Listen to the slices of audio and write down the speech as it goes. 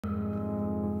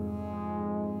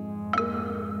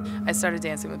I started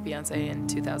dancing with Beyoncé in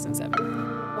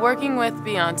 2007. Working with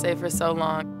Beyoncé for so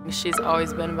long, she's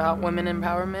always been about women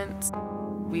empowerment.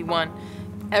 We want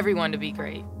everyone to be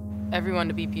great, everyone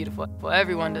to be beautiful,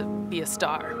 everyone to be a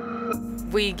star.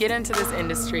 We get into this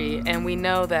industry and we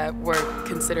know that we're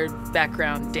considered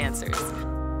background dancers.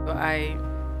 I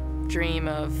dream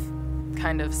of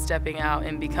kind of stepping out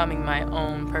and becoming my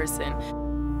own person.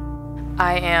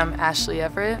 I am Ashley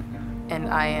Everett, and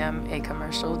I am a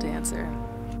commercial dancer.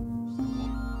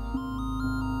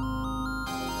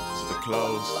 It's the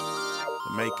clothes,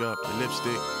 the makeup, the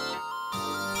lipstick.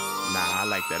 Nah, I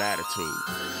like that attitude.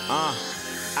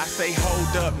 I say,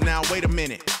 hold up, now wait a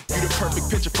minute. You the perfect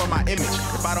picture for my image.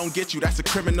 If I don't get you, that's a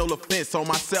criminal offense on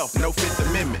myself, no Fifth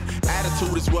Amendment.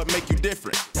 Attitude is what make you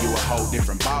different. You a whole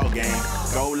different ball game.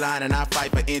 Goal line and I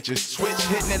fight for inches. Switch,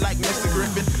 hitting it like Mr.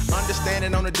 Griffin.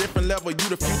 Understanding on a different level, you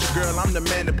the future girl, I'm the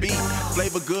man to be.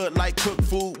 Flavor good like cooked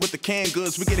food with the canned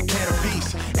goods, we get a can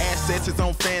apiece. Assets is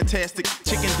on fantastic.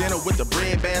 Chicken dinner with the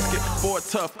bread basket. Ford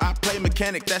tough, I play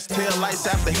mechanic, that's tail lights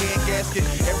after head gasket.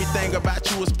 Everything about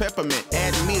you is peppermint.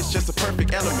 Adding me is just a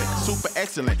perfect element. Super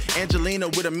excellent. Angelina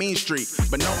with a mean streak,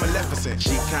 but no Maleficent.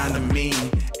 She kinda mean,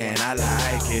 and I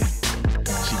like it.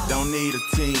 She don't need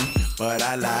a team, but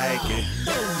I like it.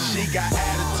 She got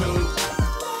attitude,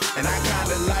 and I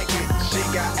kinda like it. She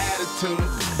got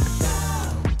attitude.